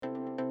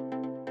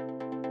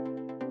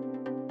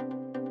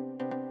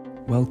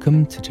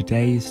Welcome to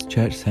today's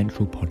Church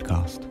Central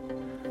podcast.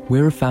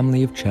 We're a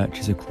family of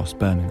churches across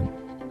Birmingham.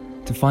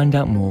 To find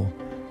out more,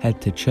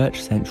 head to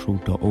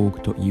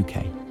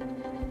churchcentral.org.uk.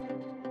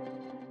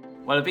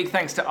 Well, a big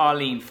thanks to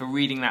Arlene for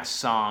reading that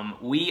psalm.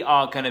 We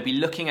are going to be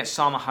looking at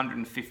Psalm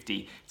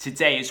 150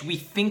 today as we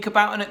think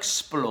about and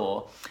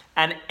explore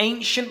an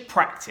ancient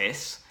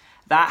practice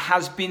that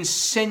has been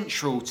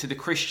central to the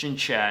Christian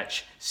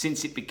church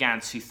since it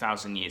began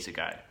 2,000 years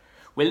ago.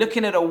 We're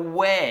looking at a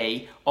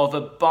way of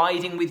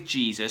abiding with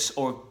Jesus,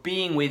 or of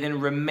being with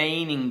and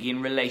remaining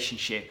in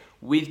relationship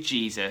with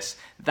Jesus,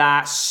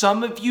 that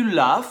some of you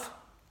love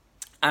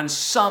and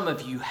some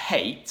of you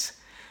hate,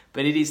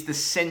 but it is the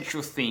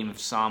central theme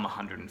of Psalm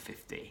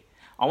 150.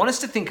 I want us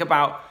to think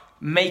about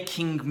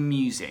making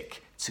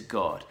music to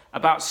God,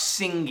 about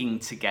singing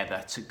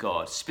together to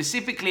God,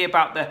 specifically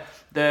about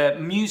the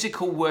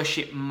musical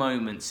worship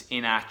moments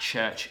in our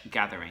church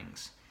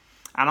gatherings.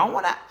 And I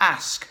want to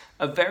ask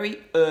a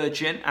very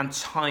urgent and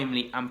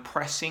timely and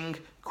pressing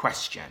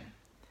question.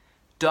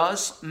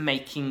 Does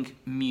making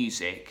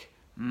music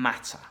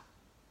matter?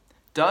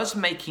 Does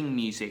making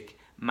music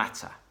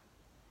matter?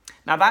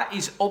 Now that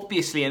is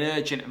obviously an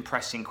urgent and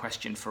pressing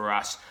question for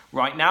us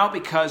right now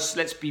because,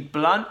 let's be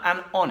blunt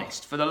and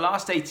honest, for the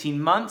last 18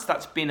 months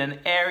that's been an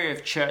area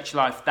of church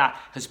life that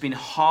has been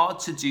hard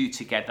to do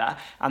together,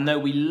 and though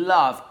we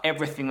love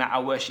everything that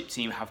our worship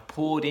team have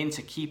poured in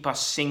to keep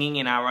us singing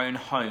in our own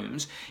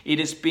homes, it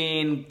has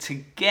been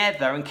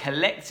together and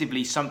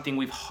collectively something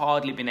we've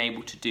hardly been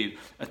able to do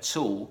at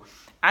all.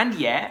 And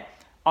yet,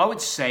 I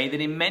would say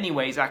that in many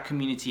ways our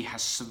community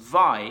has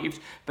survived,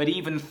 but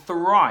even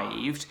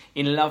thrived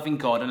in loving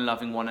God and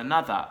loving one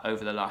another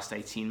over the last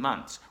 18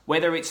 months.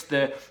 Whether it's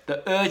the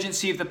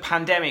urgency of the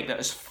pandemic that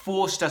has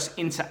forced us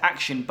into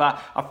action,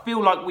 but I feel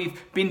like we've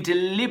been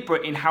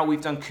deliberate in how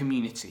we've done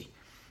community.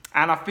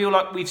 And I feel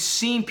like we've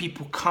seen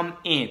people come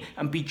in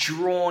and be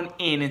drawn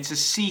in and to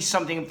see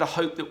something of the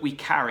hope that we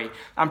carry.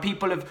 And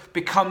people have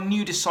become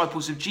new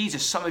disciples of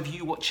Jesus. Some of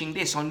you watching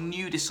this are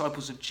new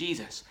disciples of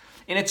Jesus.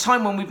 In a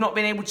time when we've not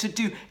been able to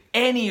do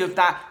any of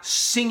that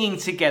singing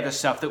together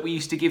stuff that we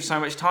used to give so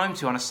much time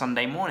to on a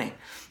Sunday morning.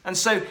 And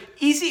so,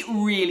 is it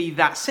really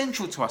that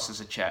central to us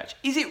as a church?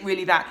 Is it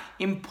really that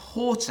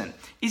important?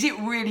 Is it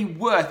really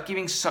worth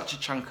giving such a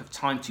chunk of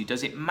time to?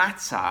 Does it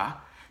matter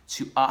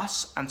to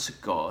us and to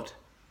God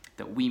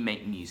that we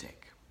make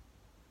music?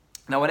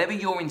 Now, whatever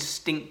your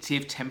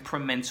instinctive,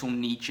 temperamental,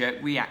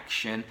 knee-jerk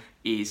reaction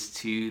is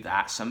to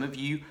that, some of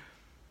you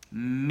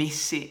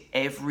miss it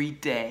every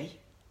day.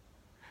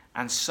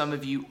 And some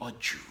of you are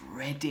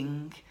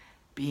dreading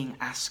being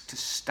asked to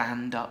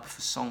stand up for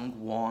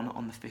Song 1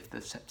 on the 5th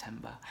of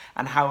September.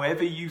 And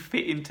however you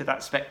fit into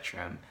that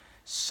spectrum,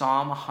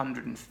 Psalm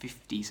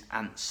 150's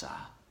answer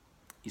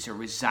is a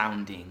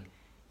resounding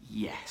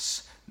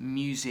yes.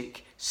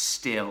 Music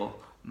still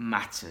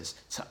matters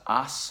to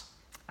us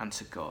and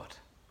to God.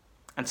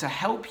 And to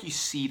help you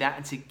see that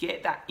and to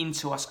get that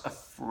into us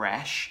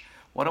afresh,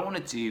 what I want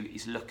to do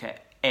is look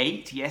at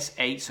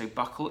 8, so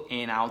buckle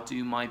in, I'll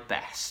do my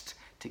best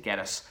to get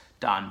us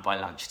done by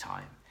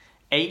lunchtime.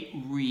 8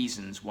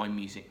 reasons why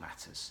music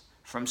matters.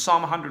 From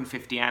Psalm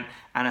 150 and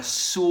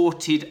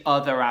assorted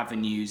other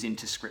avenues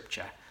into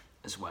Scripture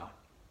as well.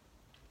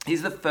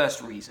 Here's the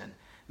first reason.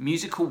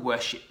 Musical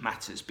worship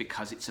matters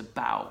because it's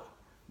about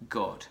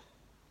God.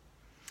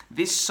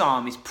 This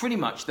psalm is pretty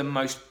much the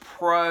most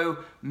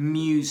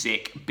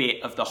pro-music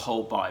bit of the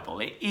whole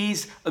Bible. It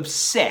is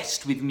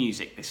obsessed with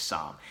music, this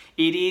psalm.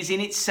 It is in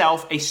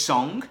itself a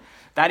song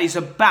that is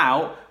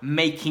about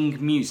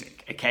making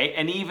music, okay?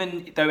 And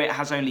even though it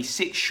has only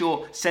 6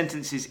 short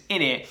sentences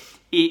in it,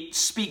 it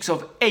speaks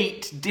of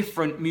 8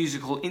 different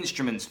musical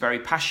instruments very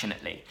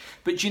passionately.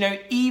 But you know,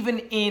 even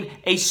in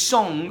a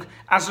song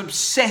as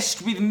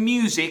obsessed with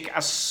music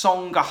as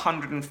Song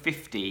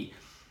 150,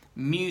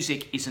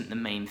 music isn't the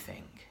main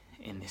thing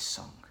in this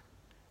song.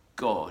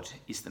 God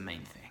is the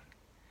main thing.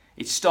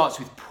 It starts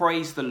with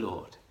praise the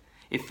Lord.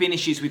 It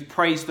finishes with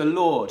praise the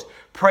Lord,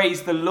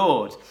 praise the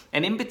Lord.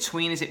 And in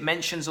between, as it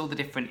mentions all the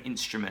different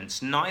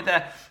instruments,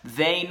 neither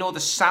they, nor the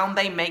sound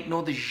they make,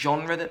 nor the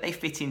genre that they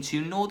fit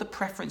into, nor the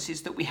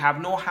preferences that we have,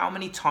 nor how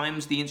many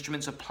times the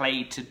instruments are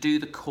played to do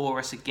the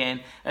chorus again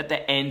at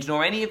the end,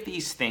 nor any of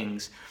these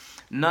things,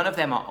 none of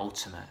them are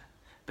ultimate.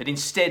 But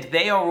instead,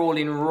 they are all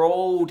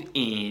enrolled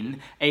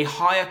in a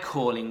higher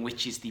calling,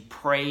 which is the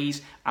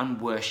praise and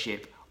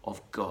worship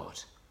of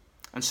God.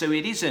 And so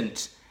it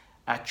isn't,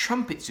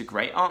 trumpets are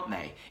great, aren't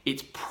they?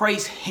 It's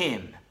praise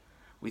him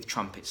with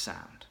trumpet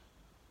sound.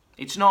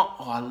 It's not,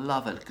 oh, I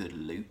love a good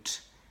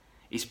lute.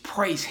 It's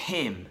praise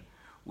him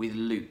with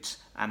lute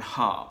and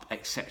harp,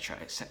 etc.,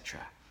 etc.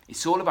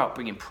 It's all about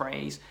bringing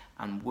praise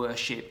and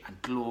worship and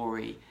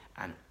glory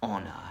and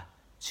honor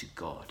to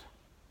God.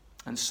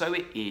 And so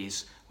it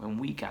is when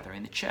we gather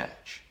in the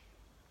church.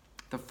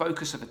 The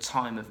focus of a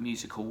time of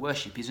musical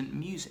worship isn't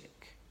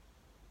music.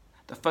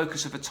 The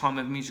focus of a time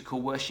of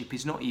musical worship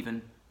is not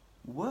even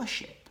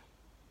worship.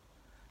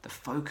 The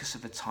focus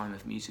of a time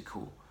of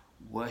musical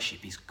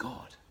worship is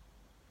God.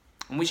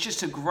 And which, just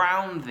to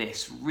ground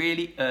this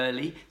really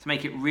early, to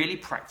make it really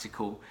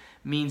practical,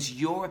 means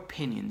your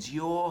opinions,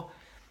 your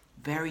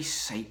very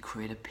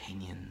sacred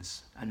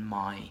opinions, and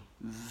my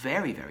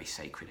very, very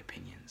sacred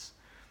opinions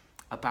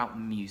about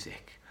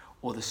music,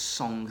 or the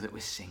song that we're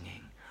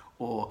singing,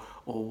 or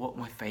what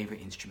my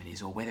favourite instrument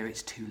is, or whether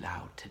it's too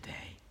loud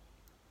today,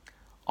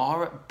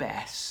 are at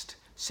best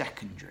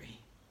secondary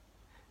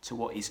to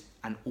what is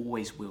and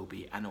always will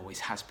be and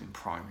always has been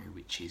primary,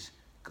 which is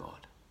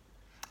God.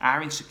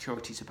 Our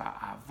insecurities about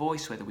our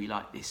voice, whether we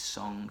like this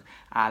song,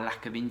 our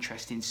lack of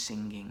interest in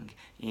singing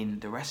in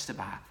the rest of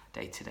our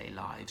day-to-day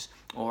lives,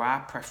 or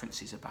our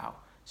preferences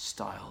about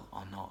style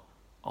are not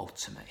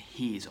ultimate.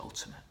 He is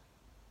ultimate.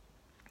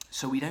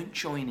 So we don't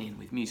join in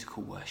with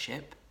musical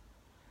worship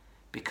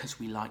because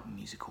we like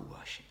musical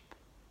worship.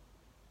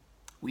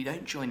 We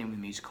don't join in with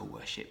musical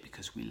worship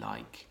because we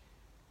like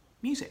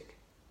music.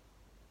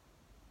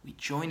 We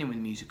join in with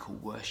musical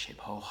worship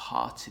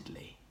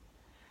wholeheartedly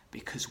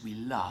because we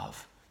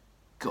love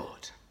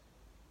God.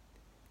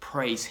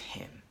 Praise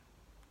Him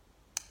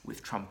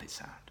with trumpet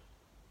sound.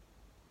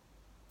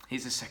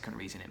 Here's the second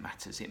reason it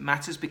matters. It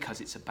matters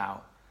because it's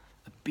about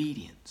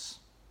obedience.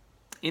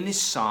 In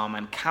this psalm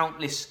and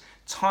countless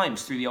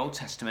times through the Old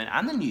Testament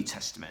and the New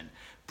Testament,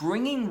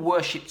 bringing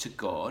worship to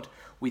God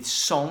with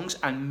songs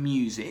and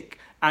music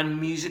and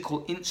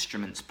musical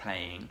instruments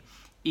playing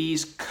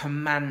is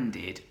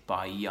commanded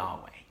by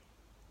Yahweh.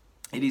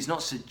 It is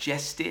not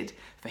suggested,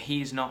 for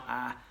He is not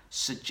our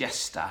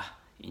suggester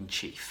in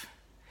chief.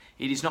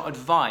 It is not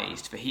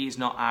advised, for He is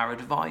not our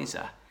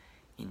advisor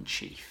in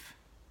chief.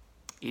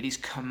 It is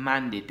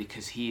commanded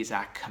because He is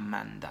our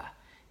commander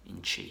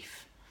in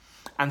chief.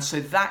 And so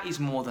that is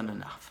more than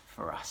enough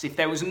for us. If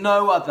there was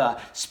no other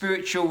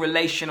spiritual,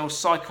 relational,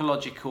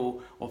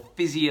 psychological, or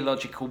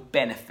physiological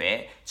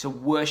benefit to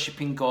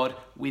worshipping God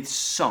with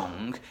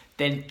song,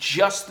 then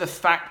just the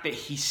fact that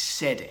He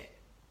said it,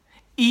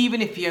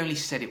 even if He only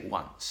said it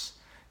once,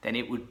 then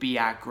it would be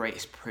our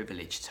greatest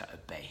privilege to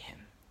obey Him.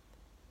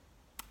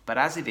 But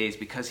as it is,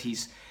 because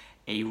He's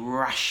a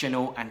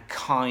rational and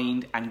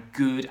kind and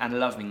good and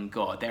loving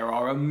God, there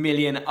are a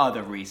million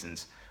other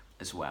reasons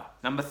as well.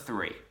 Number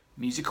 3,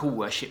 musical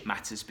worship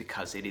matters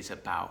because it is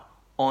about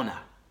honor.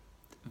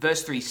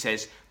 Verse 3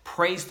 says,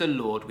 praise the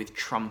Lord with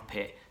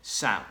trumpet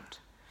sound.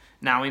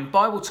 Now, in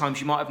Bible times,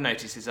 you might have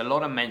noticed there's a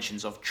lot of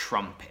mentions of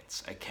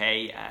trumpets,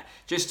 okay?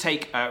 Just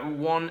take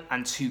 1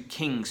 and 2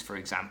 Kings, for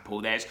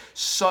example. There's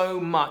so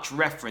much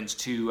reference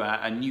to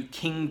a new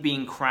king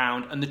being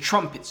crowned and the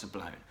trumpets are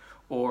blown.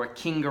 Or a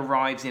king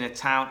arrives in a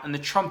town and the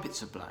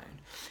trumpets are blown.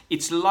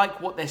 It's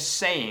like what they're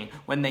saying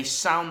when they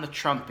sound the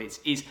trumpets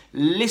is,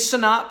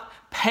 listen up,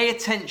 pay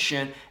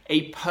attention,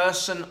 a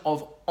person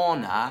of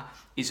honor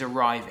is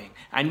arriving.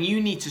 And you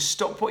need to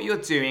stop what you're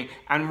doing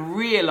and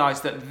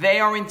realize that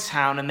they are in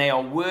town and they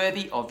are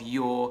worthy of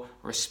your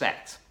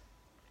respect.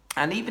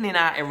 And even in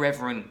our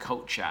irreverent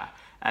culture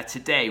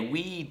today,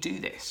 we do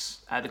this.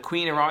 The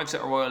Queen arrives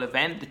at a royal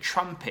event, the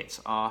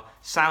trumpets are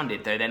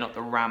sounded, though they're not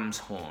the ram's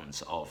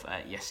horns of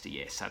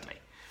yesteryear, sadly.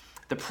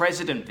 The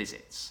president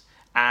visits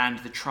and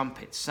the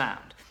trumpets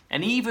sound.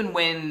 And even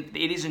when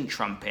it isn't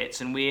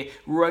trumpets and we're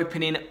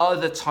roping in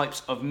other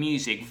types of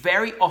music,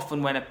 very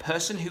often when a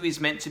person who is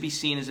meant to be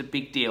seen as a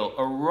big deal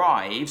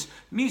arrives,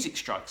 music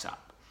strikes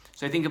up.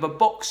 So think of a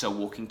boxer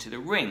walking to the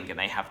ring and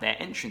they have their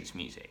entrance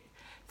music.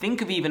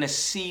 Think of even a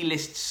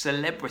C-list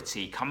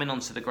celebrity coming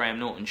onto the Graham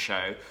Norton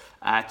show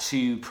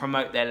to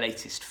promote their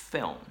latest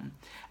film,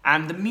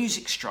 and the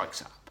music strikes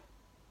up.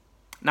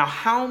 Now,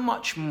 how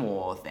much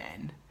more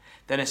then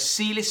than a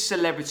C-list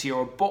celebrity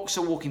or a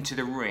boxer walking to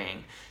the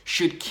ring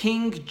should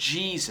King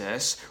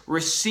Jesus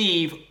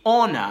receive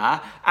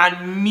honor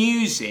and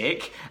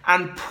music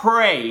and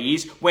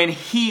praise when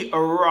He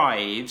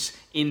arrives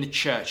in the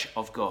church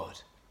of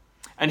God?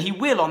 And He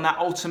will on that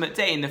ultimate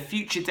day, in the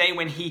future day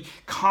when He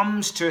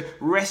comes to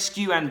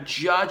rescue and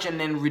judge and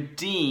then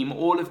redeem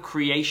all of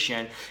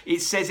creation.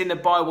 It says in the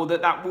Bible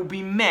that that will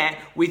be met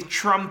with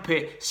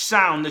trumpet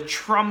sound. The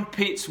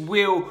trumpets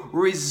will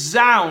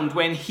resound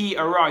when He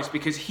arrives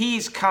because He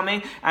is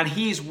coming and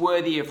He is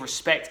worthy of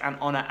respect and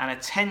honor and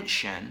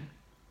attention.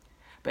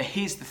 But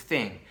here's the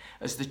thing,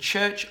 as the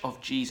church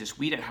of Jesus,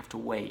 we don't have to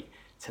wait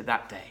to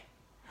that day.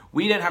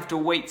 We don't have to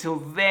wait till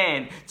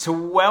then to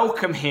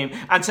welcome Him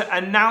and to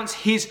announce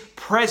His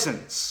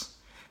presence,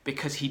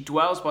 because He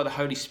dwells by the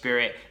Holy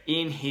Spirit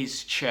in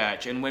His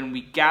church. And when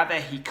we gather,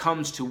 He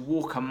comes to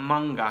walk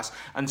among us.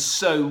 And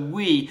so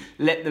we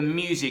let the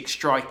music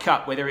strike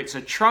up, whether it's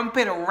a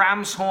trumpet, a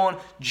ram's horn,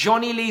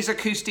 Johnny Lee's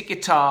acoustic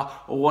guitar,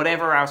 or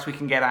whatever else we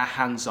can get our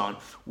hands on.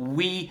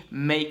 We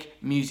make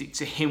music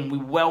to Him. We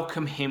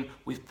welcome Him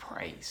with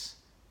praise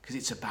because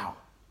it's about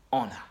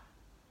honor.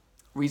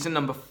 Reason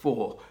number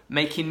 4,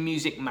 making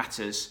music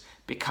matters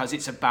because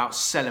it's about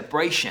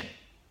celebration.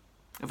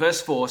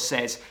 Verse 4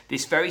 says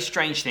this very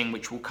strange thing,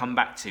 which we'll come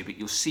back to, but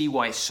you'll see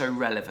why it's so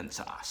relevant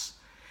to us.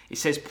 It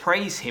says,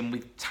 praise Him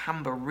with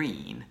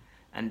tambourine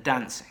and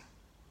dancing.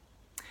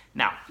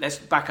 Now, let's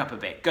back up a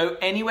bit. Go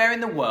anywhere in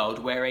the world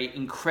where an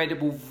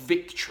incredible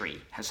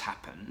victory has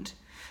happened,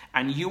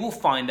 and you will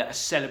find that a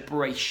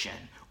celebration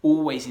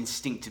always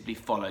instinctively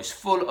follows,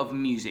 full of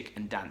music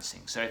and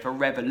dancing. So if a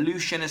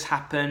revolution has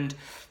happened,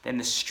 then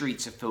the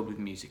streets are filled with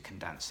music and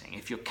dancing.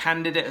 If your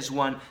candidate has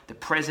won the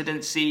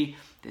presidency,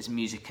 there's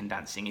music and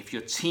dancing. If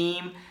your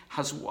team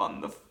has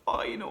won the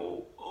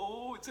final,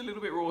 it's a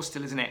little bit raw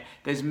still, isn't it?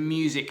 There's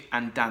music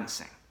and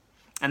dancing.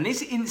 And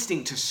this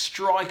instinct to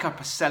strike up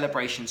a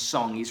celebration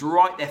song is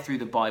right there through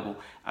the Bible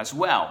as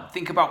well.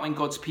 Think about when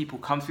God's people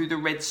come through the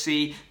Red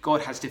Sea,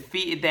 God has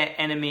defeated their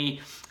enemy,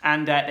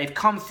 and they've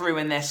come through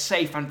and they're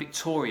safe and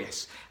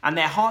victorious. And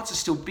their hearts are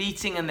still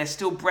beating and they're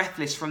still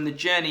breathless from the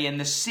journey, and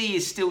the sea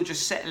is still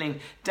just settling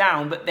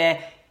down, but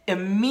their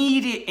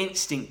immediate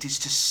instinct is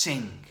to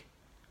sing.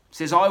 It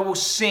says, I will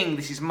sing,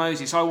 this is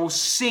Moses, I will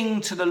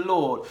sing to the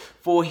Lord,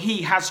 for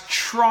he has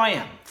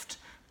triumphed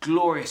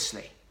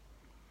gloriously.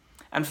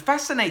 And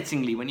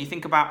fascinatingly, when you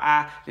think about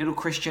our little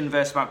Christian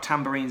verse about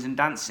tambourines and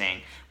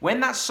dancing, when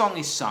that song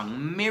is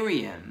sung,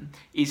 Miriam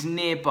is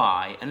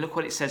nearby, and look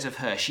what it says of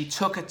her. She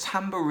took a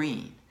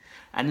tambourine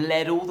and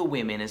led all the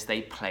women as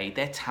they played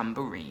their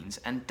tambourines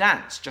and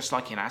danced, just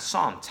like in our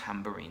psalm,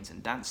 tambourines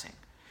and dancing.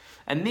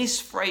 And this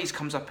phrase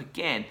comes up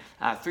again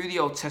through the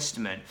Old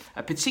Testament,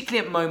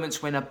 particularly at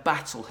moments when a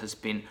battle has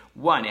been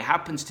won. It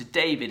happens to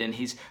David and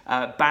his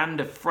band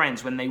of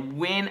friends. When they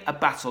win a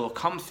battle or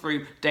come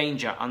through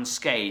danger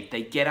unscathed,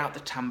 they get out the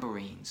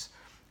tambourines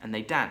and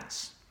they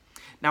dance.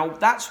 Now,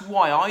 that's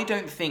why I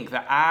don't think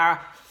that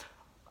our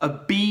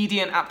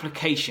obedient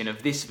application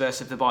of this verse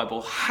of the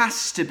Bible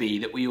has to be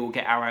that we all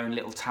get our own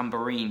little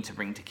tambourine to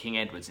bring to King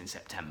Edward's in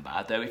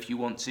September. Though if you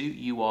want to,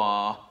 you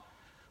are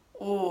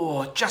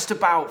just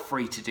about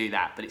free to do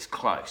that, but it's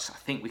close. I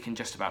think we can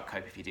just about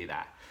cope if you do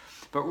that.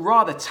 But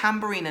rather,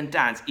 tambourine and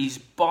dance is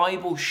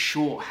Bible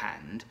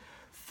shorthand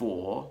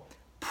for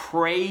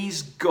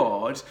praise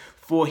God,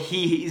 for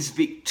he is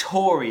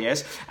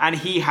victorious and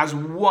he has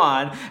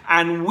won,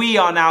 and we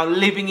are now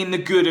living in the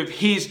good of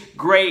his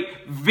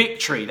great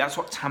victory. That's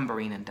what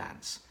tambourine and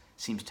dance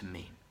seems to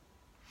mean.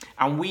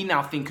 And we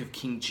now think of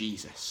King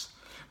Jesus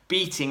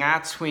beating our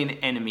twin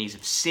enemies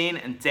of sin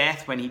and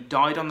death when he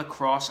died on the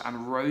cross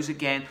and rose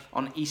again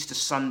on Easter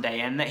Sunday,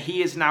 and that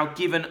he has now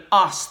given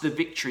us the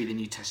victory, the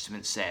New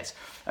Testament says,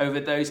 over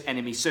those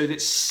enemies, so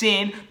that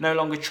sin no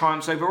longer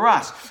triumphs over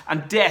us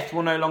and death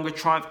will no longer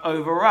triumph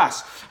over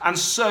us. And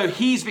so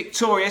he's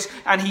victorious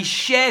and he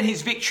shared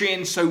his victory,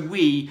 and so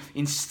we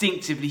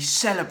instinctively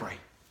celebrate.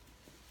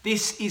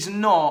 This is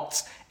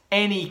not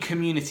any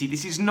community.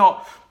 This is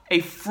not a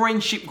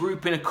friendship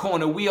group in a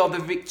corner. We are the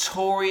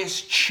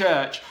victorious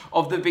church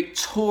of the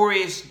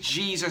victorious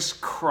Jesus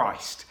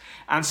Christ.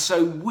 And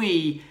so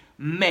we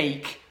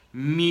make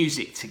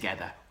music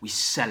together. We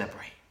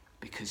celebrate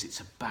because it's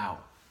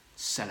about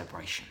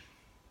celebration.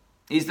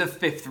 Here's the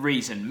fifth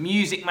reason.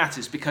 Music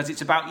matters because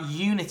it's about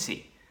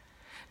unity.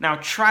 Now,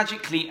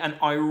 tragically and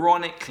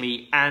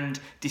ironically and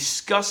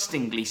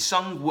disgustingly,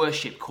 sung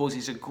worship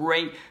causes a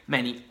great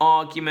many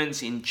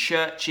arguments in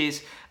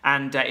churches,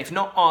 and if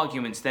not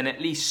arguments, then at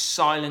least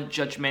silent,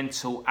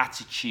 judgmental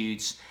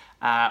attitudes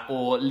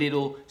or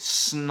little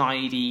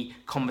snidey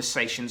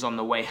conversations on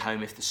the way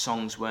home if the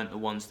songs weren't the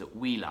ones that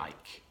we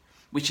like,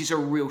 which is a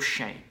real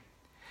shame.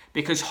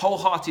 Because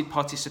wholehearted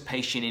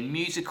participation in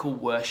musical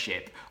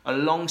worship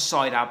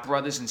alongside our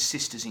brothers and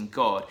sisters in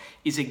God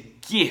is a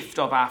gift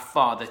of our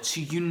Father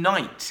to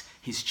unite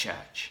his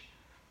church.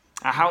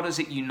 How does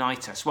it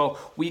unite us? Well,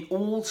 we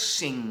all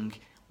sing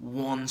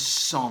one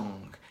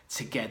song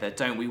together,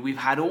 don't we? We've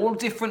had all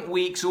different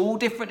weeks, all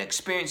different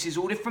experiences,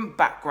 all different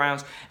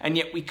backgrounds, and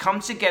yet we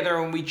come together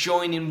and we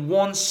join in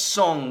one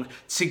song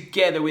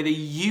together with a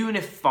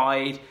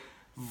unified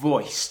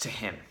voice to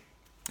him.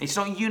 It's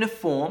not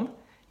uniform.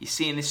 You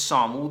see in this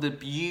psalm all the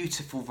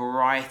beautiful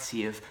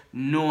variety of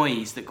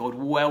noise that God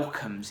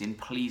welcomes in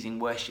pleasing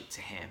worship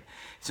to him.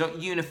 It's not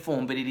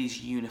uniform, but it is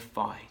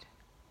unified.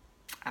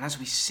 And as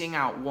we sing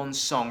out one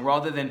song,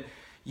 rather than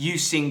you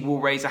sing We'll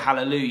Raise a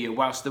Hallelujah,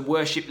 whilst the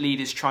worship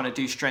leader's trying to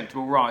do Strength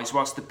Will Rise,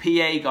 whilst the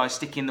PA guy's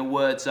sticking the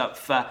words up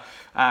for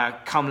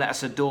Come Let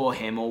Us Adore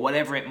Him, or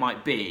whatever it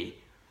might be,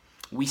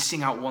 we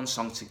sing out one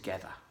song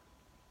together.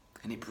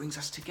 And it brings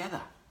us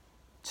together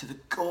to the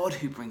God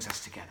who brings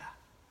us together.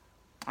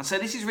 And so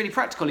this is really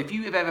practical. If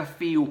you ever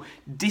feel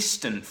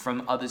distant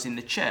from others in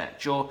the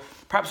church, or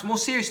perhaps more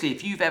seriously,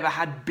 if you've ever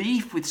had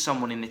beef with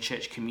someone in the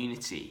church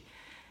community,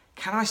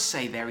 can I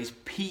say there is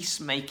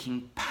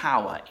peacemaking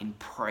power in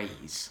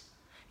praise,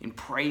 in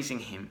praising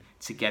him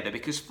together?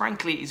 Because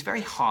frankly, it's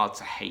very hard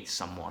to hate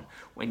someone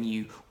when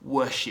you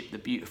worship the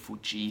beautiful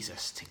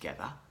Jesus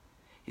together.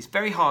 It's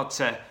very hard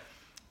to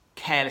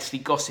carelessly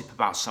gossip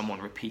about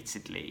someone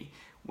repeatedly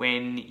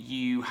when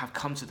you have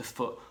come to the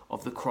foot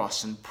of the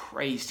cross and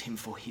praised him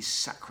for his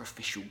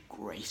sacrificial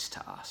grace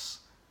to us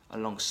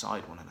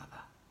alongside one another.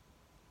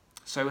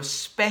 So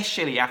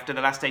especially after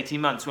the last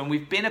 18 months, when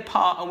we've been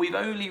apart and we've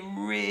only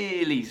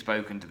really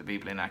spoken to the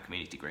people in our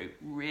community group,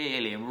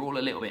 really, and we're all a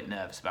little bit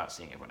nervous about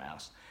seeing everyone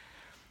else,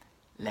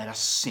 let us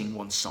sing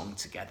one song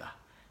together.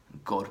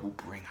 And God will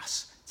bring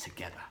us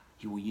together.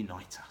 He will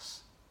unite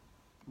us.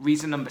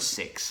 Reason number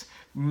 6,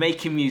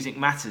 making music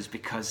matters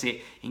because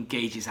it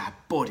engages our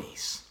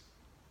bodies.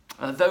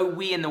 Although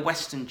we in the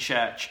Western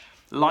church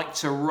like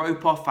to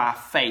rope off our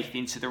faith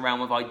into the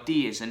realm of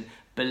ideas and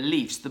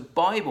beliefs, the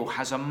Bible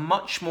has a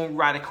much more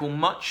radical,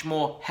 much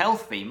more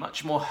healthy,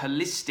 much more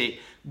holistic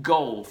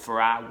goal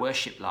for our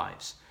worship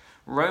lives.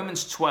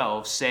 Romans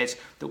 12 says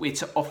that we're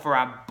to offer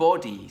our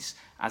bodies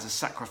as a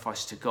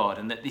sacrifice to God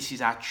and that this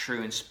is our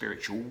true and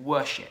spiritual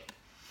worship.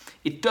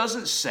 It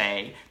doesn't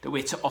say that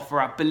we're to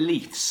offer our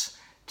beliefs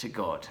to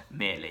God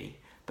merely,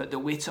 but that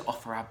we're to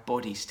offer our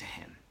bodies to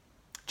him.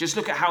 Just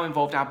look at how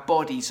involved our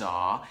bodies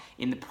are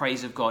in the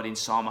praise of God in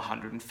Psalm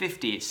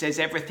 150. It says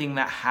everything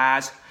that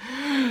has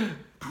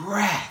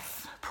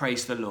breath,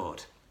 praise the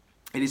Lord.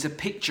 It is a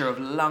picture of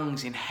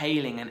lungs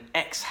inhaling and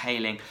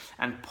exhaling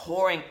and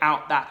pouring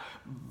out that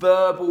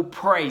verbal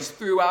praise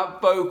through our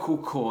vocal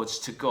cords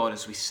to God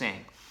as we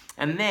sing.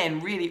 And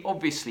then, really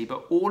obviously,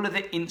 but all of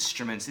the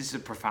instruments, this is a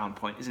profound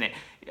point, isn't it,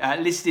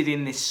 listed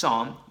in this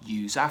psalm,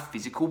 use our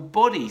physical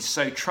bodies.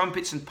 So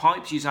trumpets and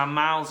pipes use our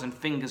mouths and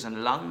fingers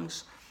and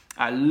lungs.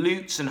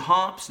 Lutes and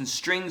harps and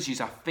strings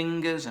use our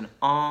fingers and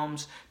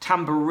arms.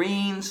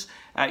 Tambourines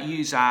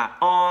use our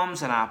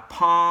arms and our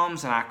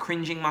palms and our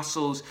cringing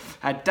muscles.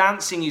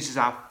 Dancing uses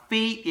our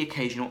feet, the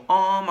occasional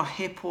arm, a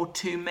hip or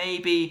two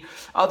maybe.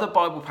 Other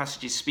Bible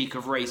passages speak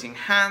of raising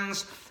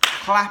hands,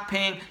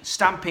 clapping,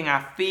 stamping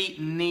our feet,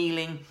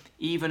 kneeling,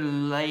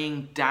 even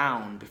laying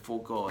down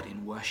before God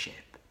in worship.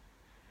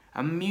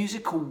 And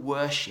musical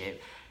worship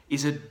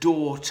is a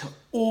door to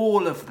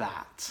all of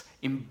that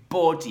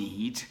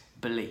embodied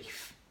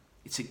belief.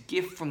 It's a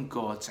gift from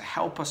God to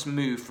help us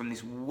move from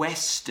this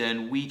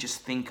Western, we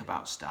just think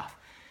about stuff,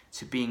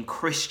 to being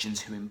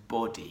Christians who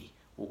embody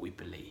what we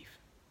believe.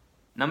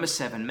 Number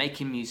 7,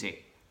 making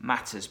music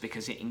matters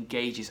because it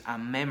engages our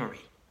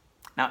memory.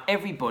 Now,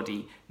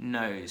 everybody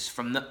knows,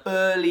 from the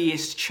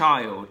earliest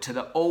child to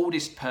the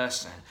oldest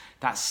person,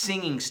 that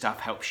singing stuff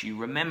helps you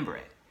remember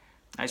it.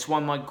 It's why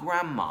my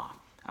grandma,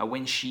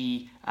 when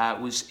she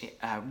was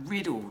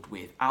riddled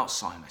with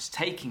Alzheimer's,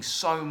 taking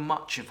so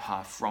much of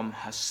her from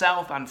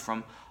herself and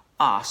from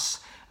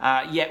us,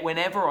 yet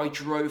whenever I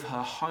drove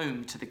her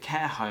home to the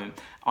care home,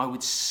 I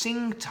would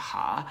sing to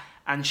her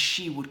and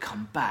she would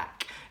come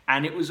back.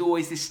 And it was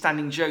always this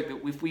standing joke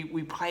that if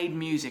we played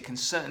music and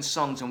certain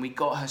songs and we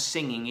got her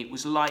singing, it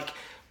was like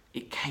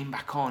it came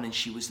back on and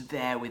she was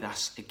there with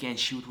us again.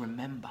 She would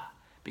remember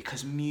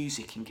because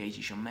music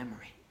engages your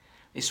memory.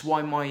 It's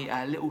why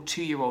my little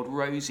 2-year-old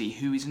Rosie,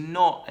 who is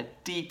not a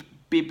deep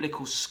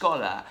biblical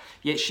scholar,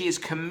 yet she is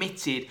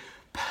committed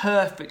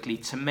perfectly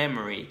to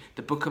memory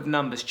the book of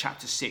Numbers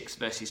chapter 6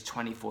 verses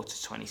 24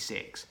 to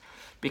 26.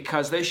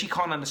 Because though she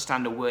can't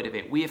understand a word of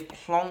it, we have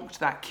plonked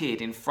that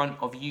kid in front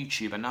of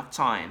YouTube enough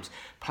times,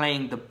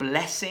 playing The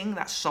Blessing,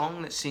 that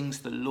song that sings,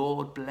 "The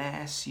Lord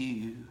bless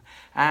you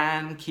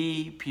and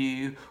keep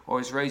you," or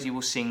as Rosie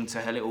will sing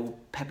to her little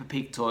Peppa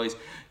Pig toys,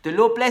 "The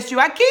Lord bless you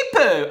and keep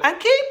you, and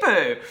keep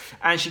you."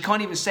 And she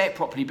can't even say it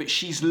properly, but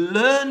she's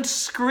learned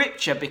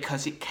scripture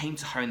because it came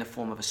to her in the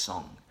form of a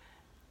song.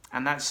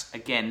 And that's,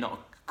 again, not a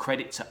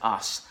credit to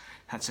us,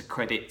 that's a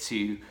credit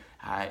to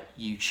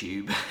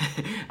YouTube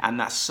and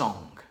that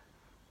song.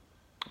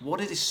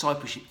 What a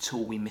discipleship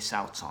tool we miss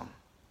out on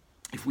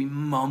if we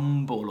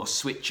mumble or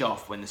switch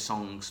off when the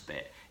songs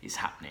bit is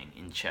happening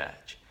in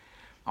church.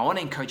 I want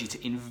to encourage you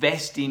to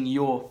invest in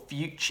your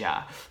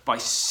future by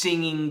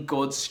singing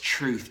God's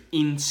truth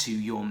into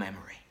your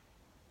memory.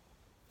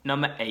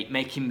 Number 8,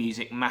 making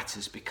music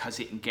matters because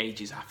it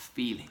engages our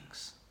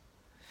feelings.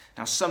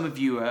 Now, some of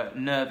you are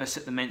nervous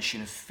at the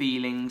mention of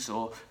feelings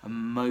or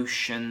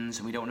emotions,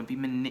 and we don't want to be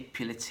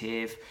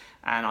manipulative,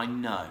 and I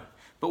know.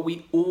 But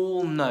we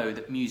all know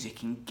that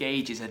music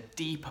engages a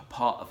deeper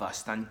part of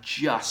us than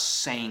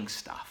just saying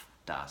stuff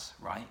does,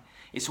 right?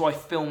 It's why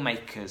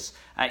filmmakers,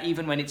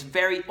 even when it's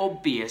very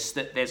obvious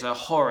that there's a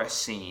horror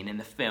scene in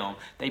the film,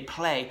 they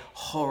play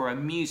horror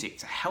music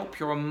to help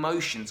your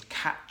emotions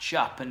catch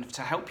up and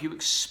to help you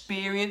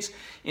experience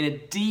in a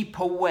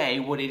deeper way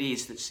what it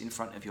is that's in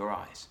front of your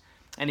eyes.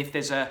 And if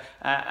there's a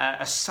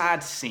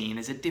sad scene,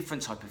 there's a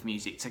different type of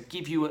music to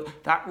give you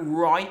that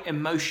right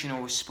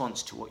emotional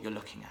response to what you're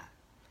looking at.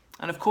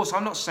 And of course,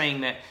 I'm not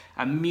saying that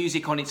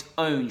music on its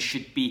own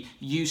should be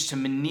used to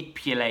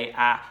manipulate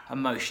our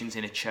emotions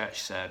in a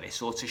church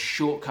service or to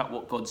shortcut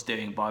what God's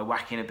doing by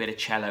whacking a bit of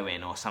cello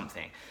in or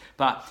something.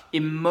 But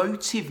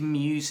emotive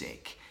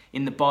music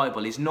in the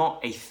Bible is not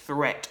a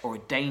threat or a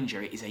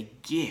danger. It is a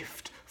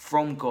gift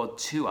from God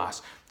to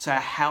us to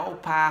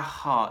help our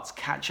hearts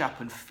catch up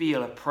and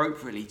feel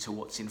appropriately to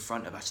what's in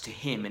front of us, to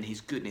Him and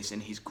His goodness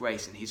and His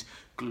grace and His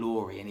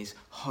glory and His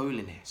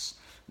holiness.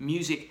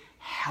 Music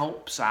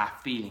helps our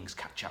feelings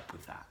catch up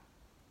with that.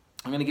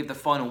 I'm going to give the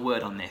final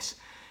word on this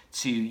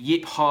to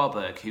Yip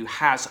Harburg, who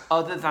has,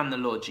 other than the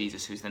Lord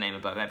Jesus, who's the name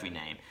above every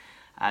name,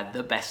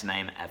 the best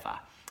name ever.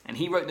 And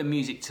he wrote the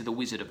music to The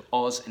Wizard of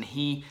Oz, and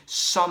he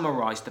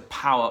summarized the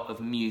power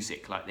of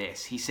music like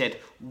this. He said,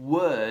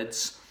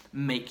 "Words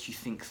make you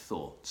think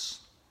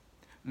thoughts.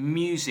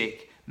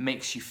 Music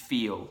makes you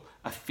feel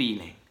a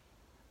feeling,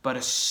 but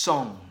a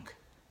song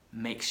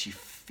makes you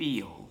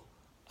feel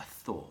a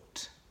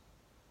thought.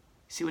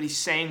 See what he's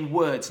saying?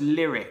 Words,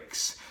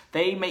 lyrics,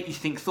 they make you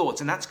think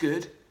thoughts, and that's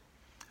good.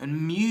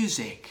 And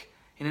music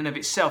in and of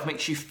itself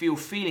makes you feel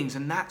feelings,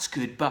 and that's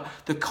good. But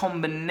the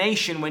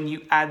combination, when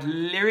you add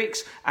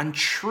lyrics and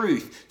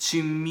truth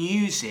to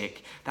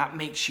music, that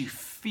makes you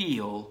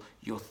feel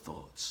your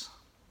thoughts.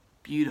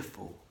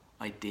 Beautiful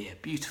idea,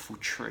 beautiful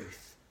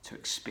truth to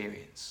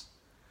experience.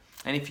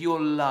 And if your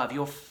love,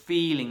 your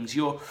feelings,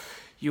 your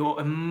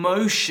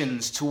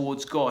emotions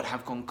towards God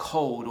have gone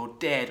cold or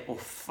dead or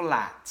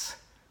flat,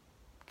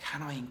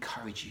 can I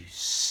encourage you,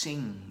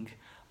 sing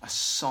a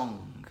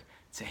song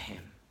to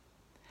him.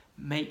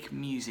 Make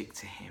music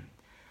to him.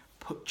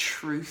 Put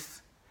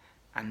truth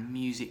and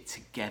music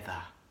together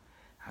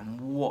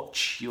and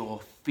watch your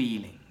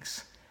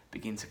feelings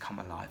begin to come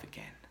alive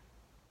again.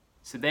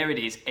 So there it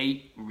is,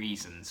 8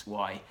 reasons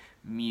why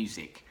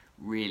music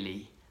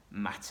really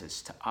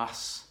matters to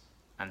us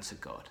and to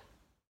God.